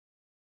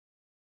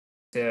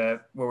to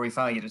where we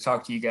finally get to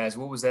talk to you guys.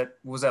 What was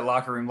that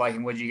locker room like,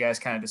 and what did you guys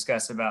kind of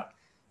discuss about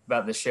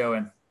the show?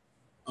 And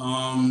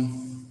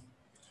Um,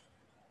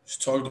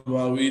 just talked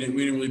about we didn't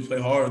really play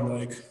hard.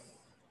 Like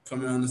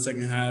coming out in the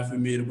second half, we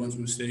made a bunch of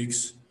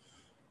mistakes.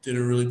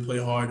 Didn't really play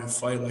hard and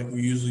fight like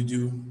we usually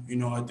do.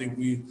 I think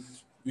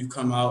we've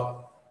come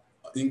out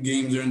in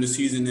games during the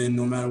season, and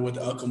no matter what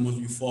the outcome was,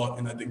 we fought.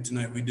 And I think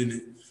tonight we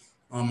didn't.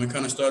 It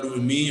kind of started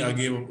with me. I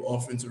gave up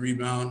offensive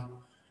rebound,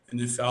 and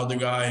then fouled the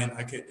guy, and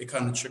it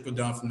kind of trickled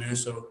down from there.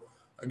 So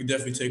I could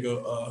definitely take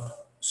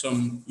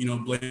some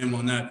blame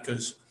on that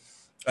because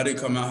I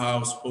didn't come out how I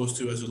was supposed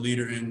to as a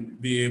leader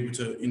and be able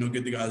to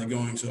get the guys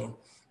going. So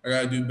I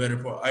gotta do better.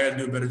 I gotta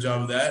do a better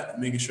job of that,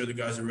 making sure the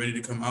guys are ready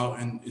to come out,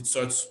 and it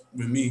starts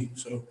with me.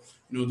 So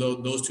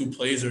those two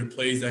plays are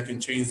plays that can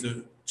change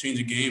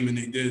the game, and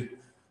they did.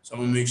 So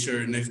I'm gonna make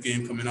sure next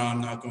game coming out,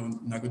 I'm not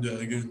gonna do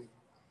that again.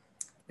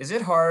 is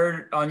it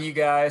hard on you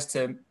guys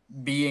to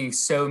being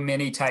so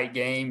many tight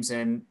games,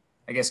 and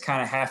I guess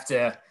kind of have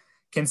to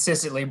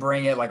consistently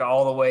bring it like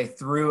all the way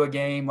through a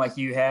game like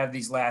you have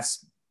these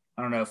last,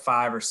 I don't know,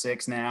 five or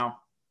six now?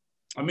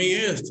 I mean,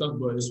 yeah, it's tough,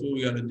 but it's what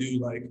we gotta do.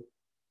 Like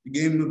the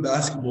game of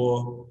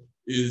basketball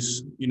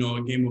is,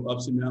 a game of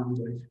ups and downs.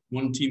 Like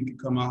one team could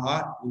come out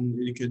hot and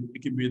it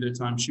could be their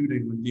time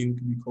shooting. One team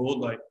could be cold.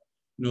 Like,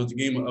 it's a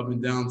game of up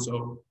and down.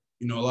 So,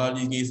 a lot of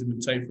these games have been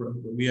tight for us,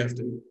 but we have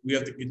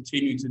to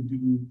continue to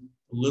do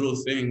little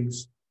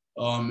things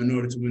in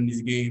order to win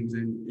these games.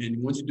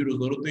 And once you do those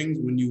little things,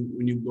 when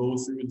you go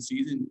through the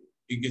season,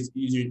 it gets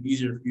easier and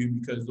easier for you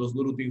because those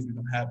little things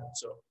become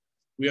habits. So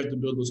we have to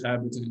build those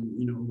habits, and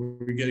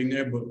we're getting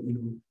there. But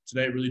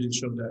today really didn't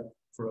show that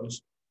for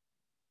us.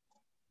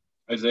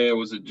 Isaiah,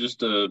 was it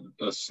just a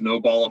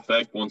snowball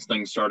effect once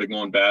things started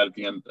going bad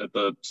at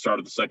the start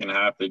of the second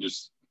half? They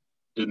just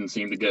didn't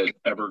seem to get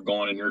ever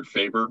going in your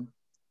favor.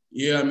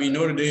 Yeah, I mean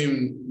Notre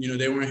Dame,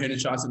 they weren't hitting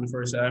shots in the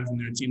first half, and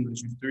their team that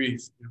shoot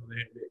threes.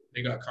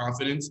 They got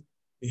confidence.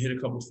 They hit a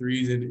couple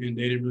threes, and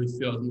they didn't really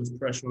feel as much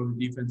pressure on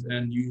the defense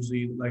end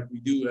usually like we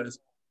do as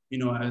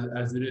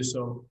it is.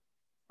 So,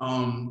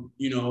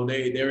 they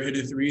were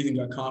hitting threes and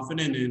got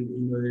confident, and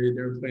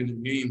they were playing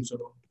the game.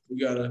 So we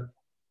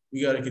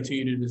gotta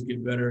continue to just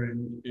get better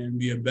and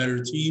be a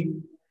better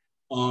team,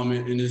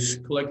 and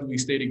just collectively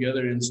stay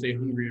together and stay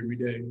hungry every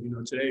day.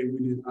 Today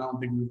I don't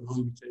think we were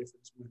hungry today for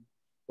this win,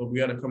 but we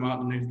got to come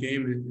out in the next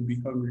game and be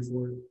hungry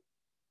for it.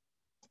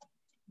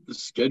 The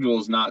schedule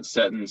is not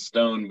set in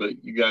stone,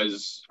 but you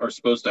guys are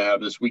supposed to have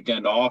this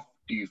weekend off.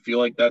 Do you feel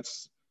like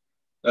that's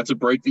a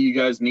break that you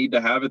guys need to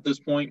have at this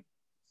point?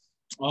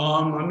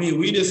 I mean,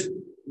 we just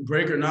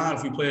break or not.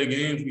 If we play a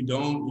game, if we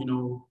don't,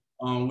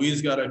 we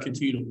just gotta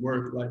continue to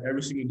work. Like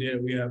every single day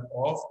that we have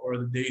off, or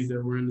the days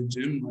that we're in the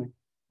gym, like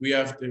we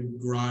have to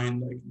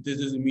grind. Like this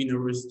doesn't mean there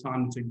was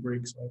time to take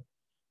breaks. Like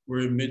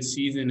we're in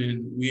mid-season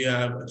and we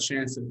have a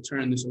chance to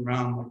turn this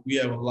around. Like we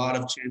have a lot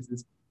of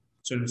chances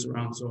to turn this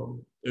around. So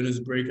in this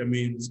break, I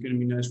mean, it's gonna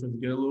be nice for us to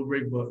get a little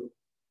break, but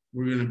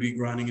we're gonna be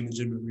grinding in the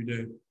gym every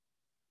day.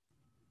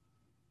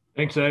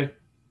 Thanks, A. Of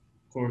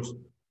course.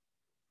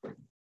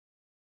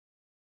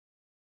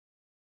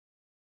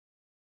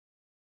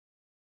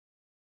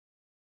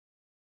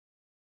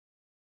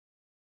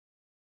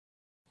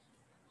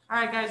 All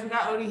right, guys, we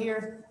got Odie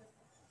here.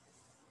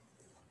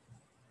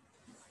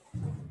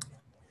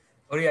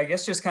 Odie, I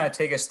guess just kind of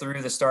take us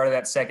through the start of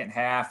that second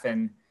half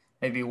and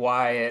maybe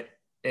why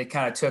it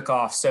kind of took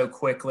off so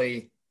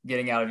quickly,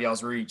 getting out of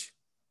y'all's reach.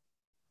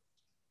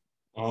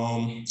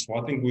 So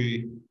I think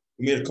we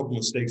made a couple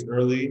mistakes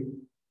early,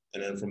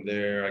 and then from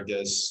there, I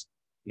guess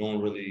no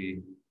one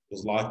really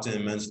was locked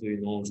in mentally.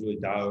 No one was really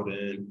dialed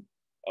in.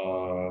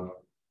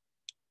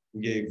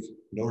 We gave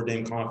Notre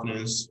Dame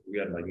confidence. We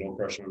had no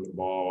pressure on the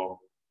ball.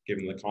 Gave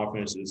them the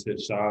confidence to just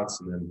hit shots,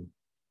 and then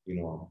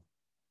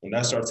when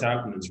that starts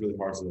happening, it's really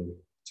hard to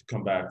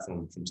come back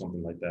from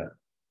something like that.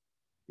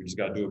 We just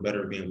got to do it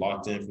better, being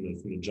locked in from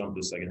the jump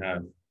the second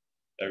half.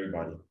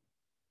 Everybody.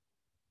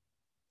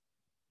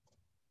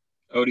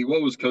 Odie,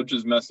 what was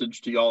Coach's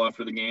message to y'all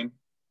after the game?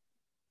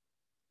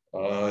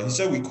 He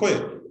said we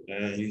quit,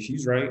 and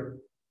he's right.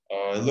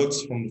 It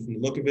looks from the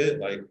look of it,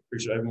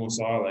 pretty sure everyone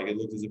saw it, it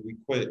looked as if we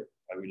quit.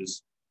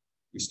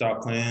 We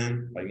stopped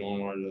playing, no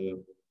one wanted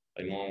to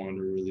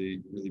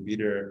really be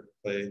there,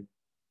 play.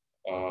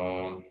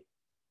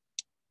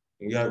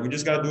 We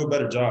just got to do a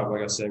better job.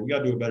 Like I said, we got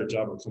to do a better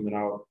job of coming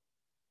out,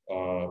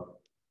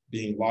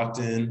 being locked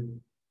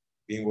in,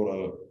 being able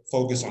to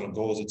focus on a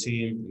goal as a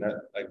team, and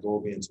that goal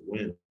being to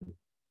win.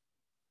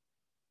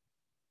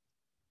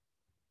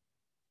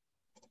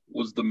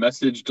 Was the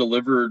message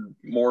delivered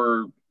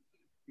more?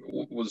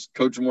 Was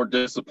Coach more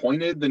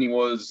disappointed than he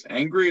was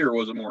angry, or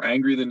was it more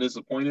angry than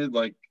disappointed?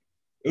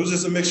 It was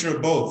just a mixture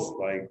of both.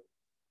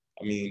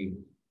 I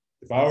mean,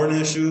 if I were in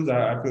his shoes,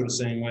 I feel the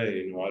same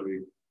way. I'd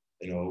be,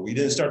 we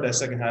didn't start that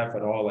second half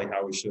at all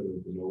how we should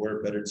have.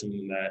 We're a better team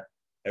than that.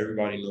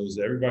 Everybody knows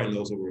that. Everybody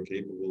knows what we're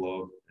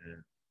capable of,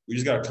 and we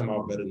just got to come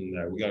out better than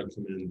that. We got to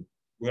come in.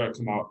 We got to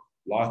come out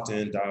locked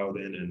in, dialed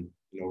in, and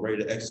ready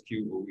to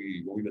execute what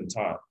we've been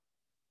taught.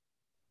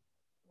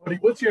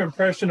 What's your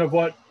impression of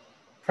what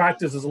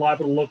practice is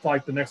liable to look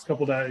like the next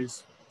couple of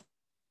days?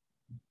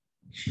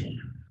 I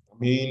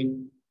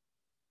mean,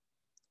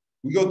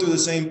 we go through the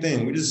same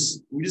thing.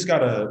 We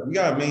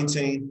gotta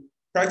maintain.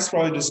 Practice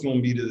probably just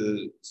gonna be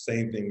the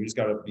same thing. We just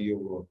gotta be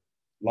able to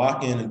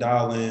lock in and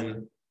dial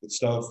in with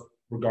stuff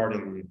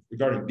regarding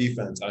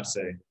defense. I'd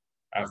say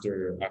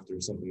after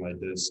something like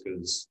this,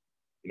 because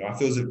I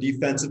feel as if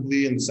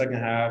defensively in the second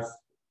half,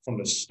 from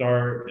the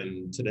start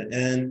and to the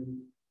end,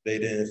 they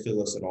didn't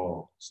feel us at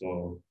all.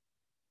 So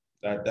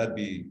that'd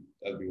be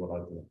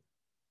what I think.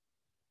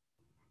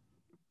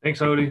 Thanks,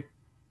 Odie.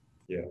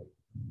 Yeah.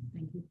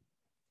 Thank you.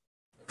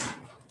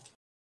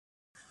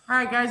 All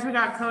right, guys, we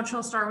got Coach.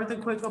 He'll start with a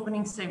quick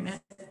opening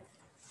statement.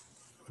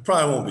 It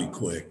probably won't be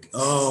quick. I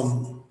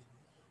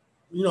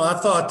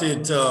thought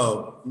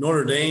that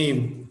Notre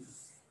Dame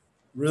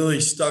really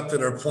stuck to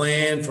their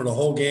plan for the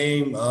whole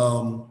game.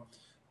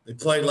 They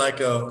played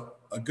like a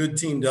good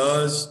team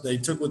does. They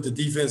took what the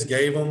defense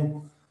gave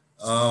them.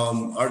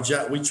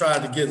 We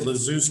tried to get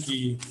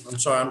Lazuski. I'm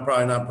sorry, I'm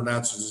probably not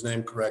pronouncing his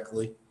name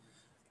correctly.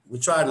 We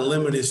tried to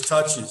limit his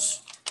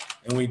touches,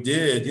 and we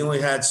did. He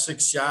only had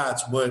 6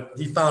 shots, but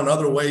he found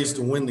other ways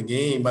to win the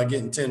game by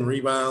getting 10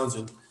 rebounds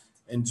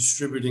and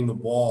distributing the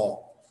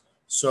ball.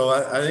 So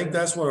I think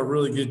that's what a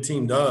really good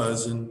team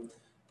does, and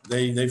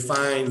they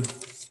find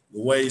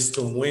ways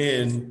to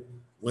win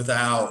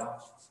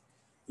without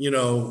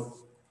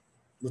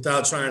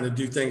trying to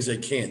do things they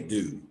can't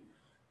do.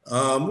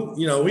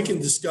 We can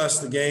discuss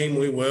the game,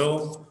 we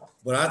will,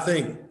 but I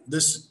think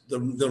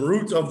the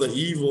root of the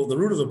evil, the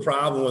root of the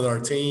problem with our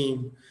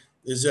team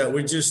is that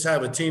we just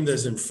have a team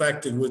that's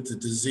infected with the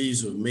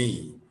disease of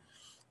me.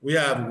 We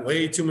have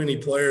way too many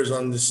players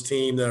on this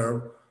team that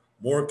are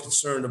more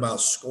concerned about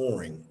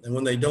scoring. And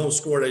when they don't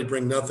score, they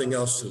bring nothing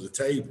else to the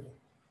table.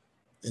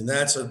 And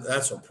that's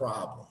a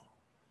problem.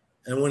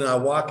 And when I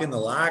walk in the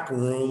locker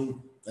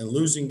room and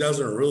losing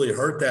doesn't really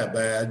hurt that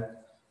bad,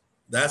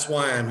 that's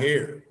why I'm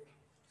here.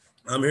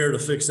 I'm here to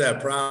fix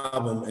that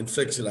problem, and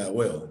fix it I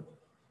will.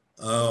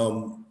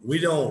 We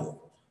don't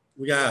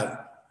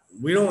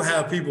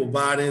have people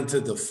bought into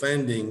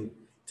defending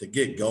to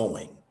get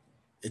going.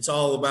 It's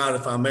all about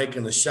if I'm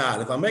making a shot.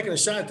 If I'm making a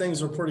shot,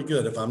 things are pretty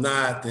good. If I'm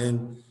not,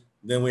 then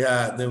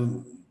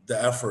the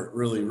effort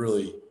really,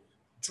 really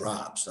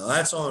drops. Now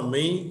that's on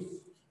me,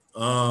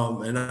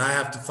 and I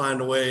have to find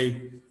a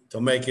way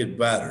to make it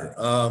better.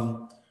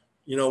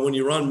 When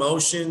you run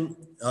motion,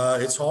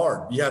 it's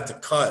hard. You have to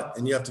cut,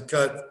 and you have to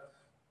cut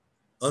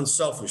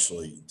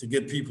unselfishly to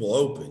get people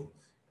open.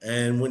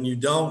 And when you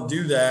don't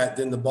do that,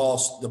 then the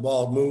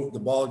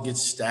ball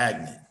gets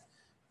stagnant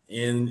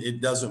and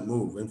it doesn't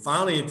move. And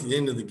finally, at the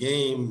end of the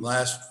game,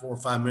 last 4 or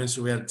 5 minutes,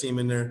 we had a team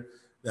in there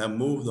that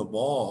moved the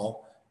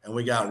ball and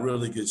we got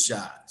really good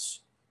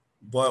shots.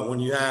 But when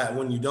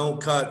you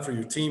don't cut for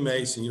your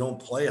teammates and you don't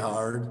play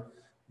hard,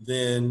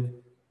 then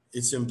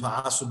it's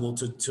impossible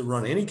to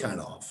run any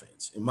kind of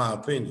offense, in my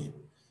opinion.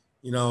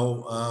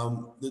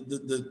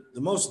 The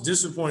most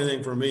disappointing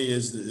thing for me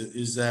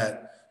is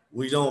that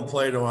we don't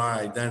play to our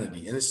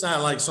identity. And it's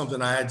not like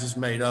something I had just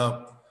made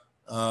up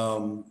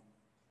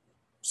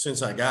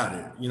since I got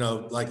here,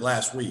 like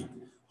last week.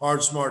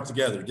 Hard, smart,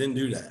 together. Didn't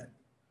do that.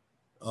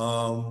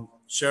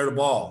 Share the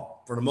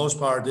ball. For the most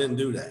part, didn't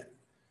do that.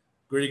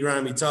 Gritty,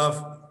 grimy,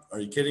 tough. Are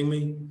you kidding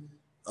me?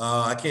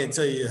 I can't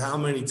tell you how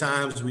many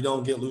times we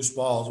don't get loose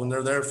balls when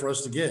they're there for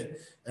us to get.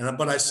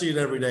 But I see it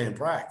every day in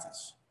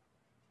practice.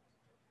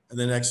 And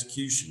then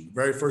execution. The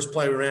very first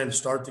play we ran to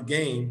start the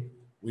game,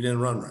 we didn't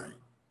run right.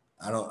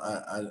 I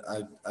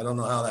don't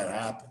know how that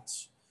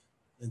happens.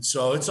 And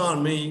so it's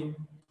on me.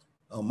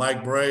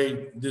 Mike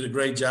Bray did a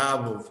great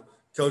job of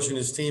coaching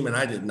his team, and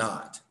I did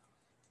not.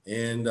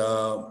 And,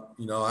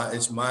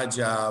 it's my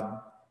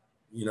job,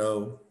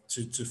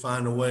 to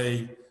find a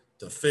way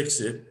to fix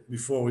it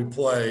before we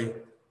play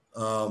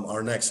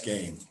our next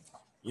game.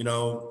 A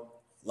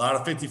lot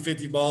of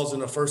 50-50 balls in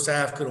the first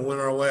half could have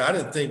went our way. I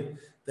didn't think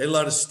they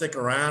let us stick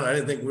around. I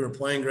didn't think we were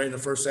playing great in the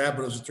first half,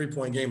 but it was a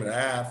 3-point game and a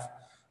half.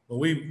 But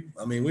we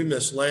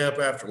missed layup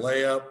after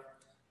layup,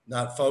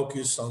 not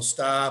focused on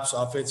stops,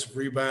 offensive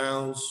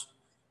rebounds,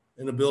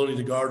 inability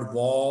to guard the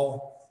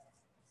ball.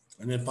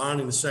 And then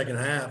finally in the second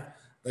half,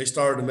 they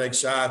started to make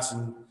shots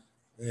and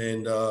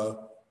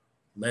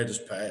made us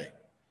pay.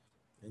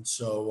 And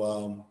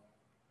so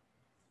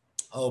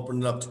I'll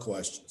open it up to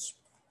questions.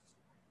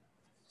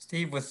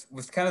 Steve,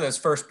 with kind of those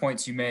first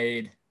points you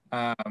made,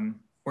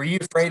 were you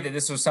afraid that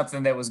this was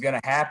something that was going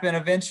to happen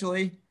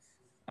eventually?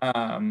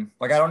 I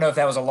don't know if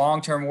that was a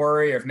long-term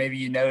worry or if maybe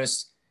you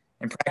noticed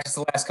in practice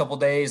the last couple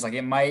of days, like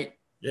it might.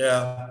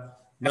 Yeah.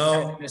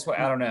 No. This way.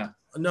 I don't know.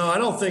 No, I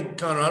don't think,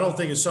 Connor, I don't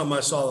think it's something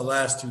I saw the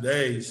last 2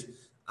 days.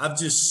 I've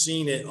just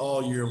seen it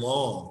all year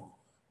long.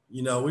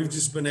 We've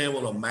just been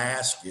able to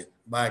mask it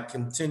by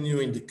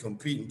continuing to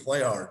compete and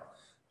play hard,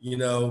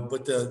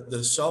 but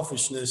the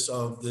selfishness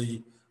of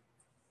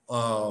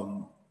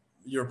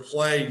your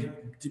play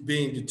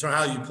being determined,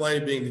 how you play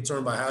being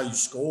determined by how you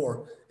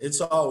score,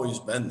 it's always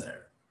been there.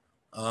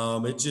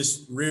 It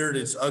just reared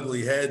its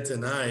ugly head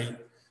tonight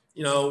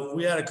you know,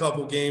 we had a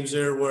couple games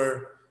there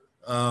where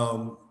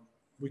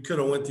we could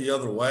have went the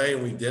other way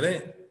and we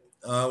didn't.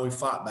 We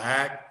fought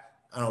back.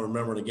 I don't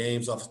remember the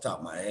games off the top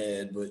of my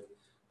head, but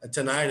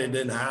tonight it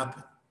didn't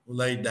happen. We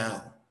laid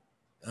down.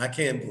 And I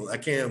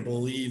can't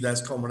believe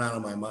that's coming out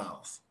of my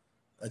mouth.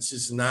 That's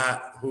just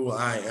not who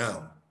I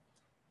am.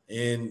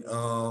 And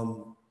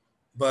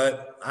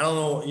but I don't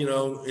know, you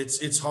know,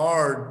 it's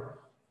hard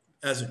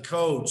as a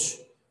coach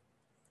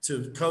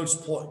to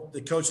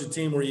coach a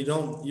team where you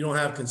don't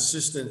have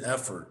consistent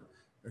effort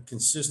or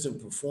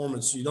consistent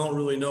performance. You don't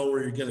really know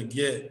where you're going to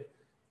get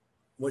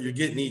what you're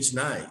getting each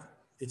night.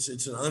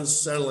 It's an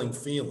unsettling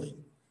feeling,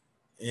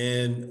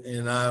 and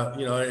you know,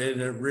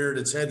 and it reared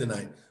its head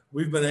tonight.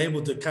 We've been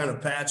able to kind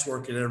of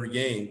patchwork it every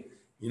game,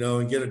 you know,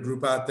 and get a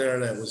group out there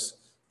that was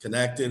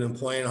connected and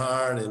playing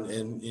hard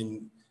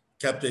and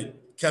kept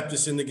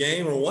us in the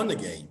game or won the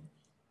game.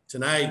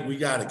 Tonight we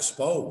got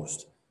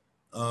exposed,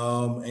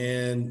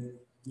 and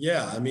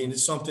yeah, I mean,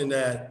 it's something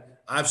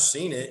that I've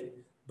seen it,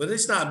 but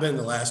it's not been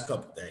the last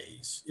couple of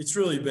days. It's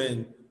really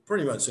been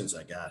pretty much since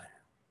I got here.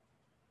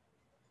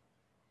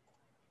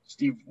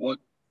 Steve, what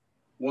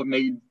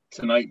made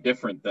tonight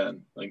different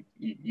then? Like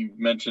you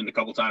mentioned a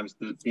couple times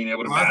that being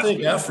able to. I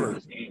think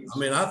effort. I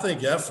mean, I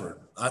think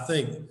effort. I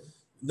think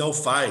no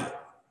fight.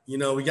 You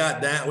know, we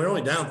got down. We're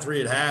only down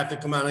 3 at half. They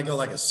come out and go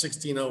like a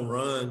 16-0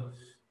 run.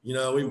 You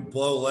know, we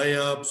blow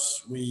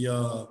layups. We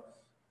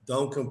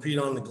don't compete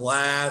on the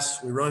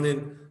glass. We run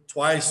in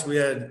twice. We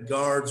had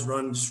guards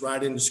run just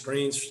right into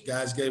screens.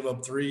 Guys gave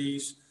up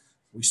threes.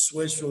 We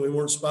switched when we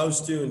weren't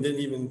supposed to and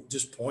didn't even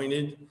just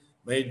pointed,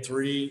 made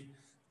 3.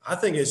 I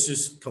think it's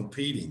just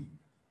competing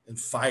and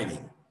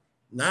fighting,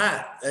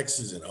 not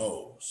X's and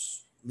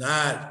O's,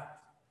 not,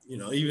 you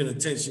know, even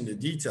attention to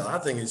detail. I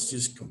think it's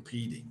just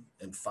competing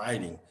and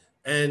fighting.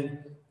 And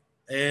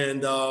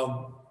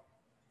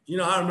you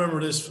know, I remember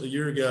this a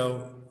year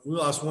ago. We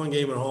lost one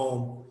game at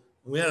home.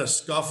 And we had a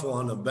scuffle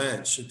on the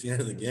bench at the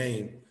end of the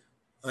game.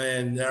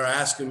 And they're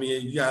asking me,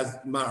 you guys,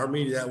 our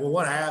media, well,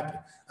 what happened?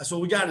 I said,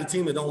 well, we got a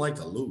team that don't like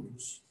to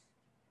lose.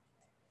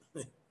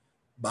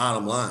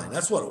 Bottom line,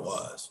 that's what it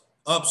was.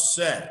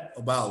 Upset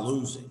about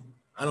losing.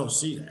 I don't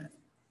see that.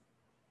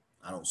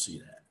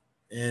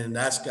 And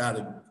that's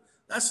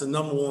the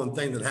number one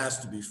thing that has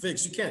to be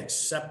fixed. You can't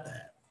accept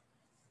that.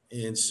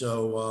 And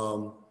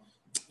so,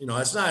 you know,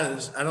 it's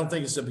not, I don't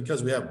think it's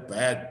because we have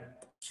bad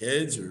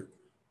kids or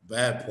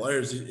bad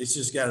players. It's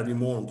just got to be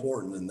more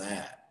important than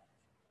that.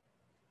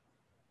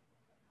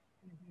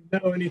 Do you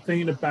know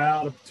anything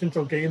about a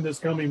potential game this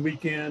coming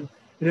weekend?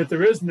 And if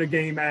there isn't a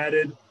game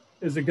added,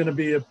 is it going to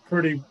be a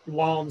pretty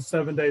long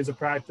 7 days of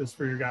practice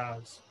for your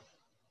guys?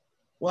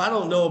 Well, I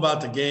don't know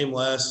about the game,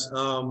 Les.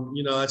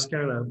 You know, that's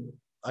kind of,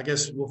 I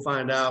guess we'll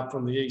find out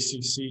from the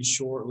ACC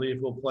shortly if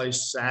we'll play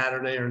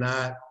Saturday or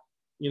not.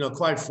 You know,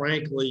 quite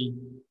frankly,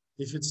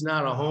 if it's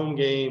not a home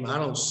game, I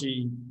don't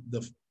see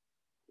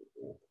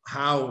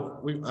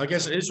I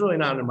guess it's really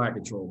not under my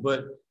control.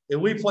 But if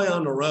we play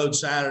on the road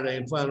Saturday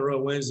and play on the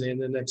road Wednesday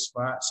and then next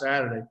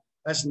Saturday,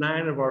 that's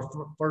 9 of our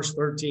first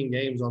 13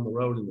 games on the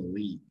road in the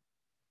league.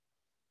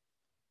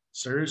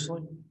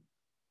 Seriously?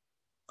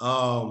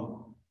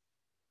 No,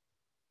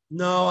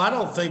 I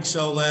don't think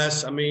so,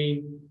 Les. I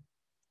mean,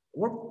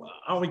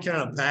 aren't we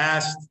kind of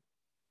past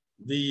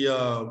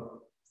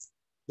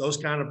those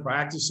kind of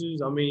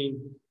practices? I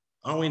mean,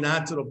 aren't we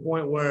not to the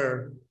point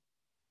where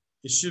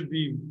it should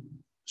be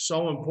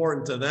so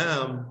important to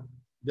them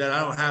that I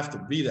don't have to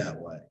be that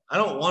way? I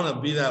don't want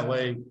to be that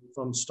way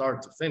from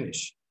start to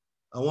finish.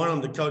 I want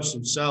them to coach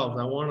themselves.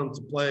 I want them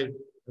to play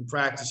and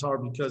practice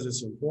hard because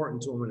it's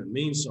important to them and it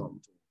means something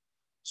to them.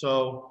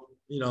 So,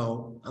 you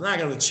know, I'm not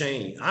going to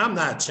change. I'm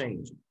not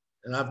changing.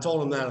 And I've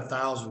told them that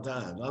 1,000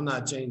 times. I'm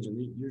not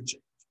changing. You're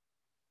changing.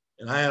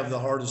 And I have the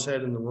hardest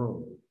head in the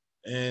room.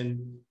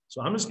 And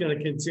so I'm just going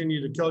to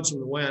continue to coach them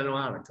the way I know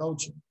how to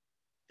coach them.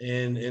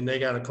 And they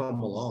got to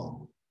come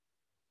along.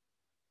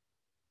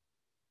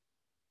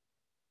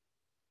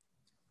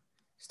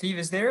 Steve,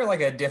 is there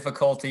like a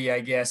difficulty, I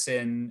guess,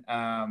 in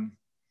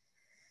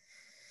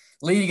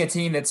leading a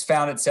team that's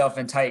found itself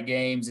in tight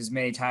games as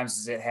many times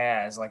as it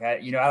has? Like, I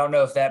don't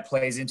know if that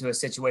plays into a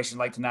situation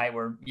like tonight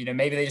where, you know,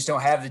 maybe they just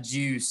don't have the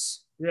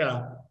juice.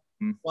 Yeah.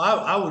 Well,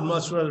 I would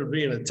much rather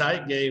be in a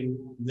tight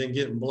game than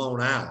getting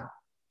blown out.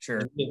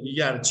 Sure. You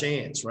got a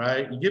chance,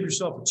 right? You give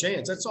yourself a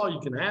chance. That's all you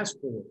can ask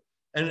for.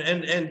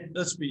 And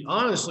let's be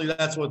honestly,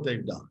 that's what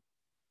they've done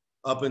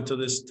up until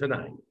this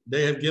tonight.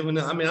 They have given,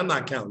 I mean, I'm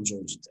not counting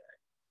Georgia Tech.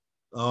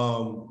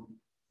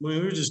 We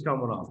were just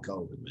coming off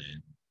COVID,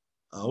 man.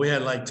 We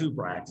had like 2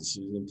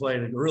 practices and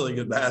played a really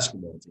good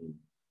basketball team.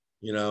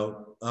 You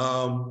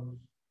know,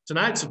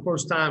 tonight's the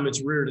first time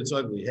it's reared its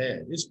ugly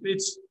head.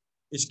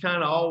 It's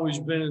kind of always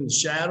been in the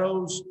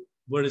shadows,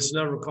 but it's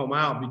never come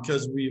out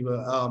because we've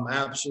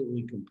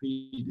absolutely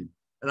competed.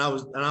 And I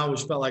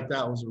always felt like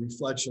that was a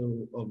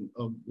reflection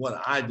of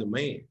what I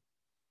demand.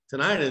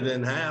 Tonight it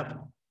didn't happen,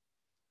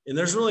 and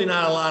there's really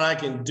not a lot I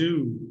can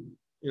do.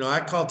 You know,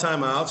 I call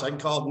timeouts, I can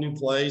call new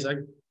plays,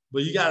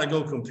 but you got to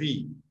go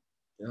compete.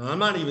 You know, I'm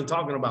not even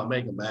talking about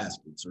making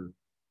baskets or,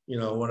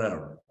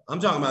 whatever. I'm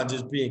talking about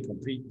just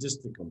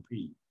just to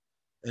compete,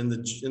 and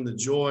the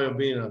joy of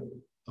being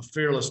a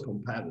fearless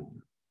competitor.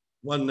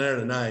 Wasn't there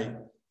tonight,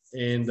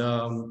 and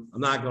I'm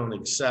not going to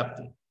accept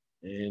it.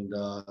 And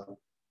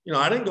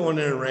I didn't go in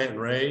there and rant and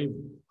rave.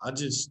 I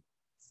just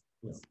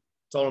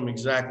told them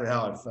exactly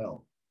how I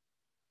felt.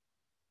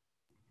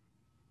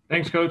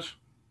 Thanks, Coach.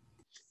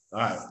 All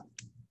right.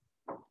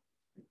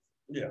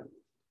 Yeah.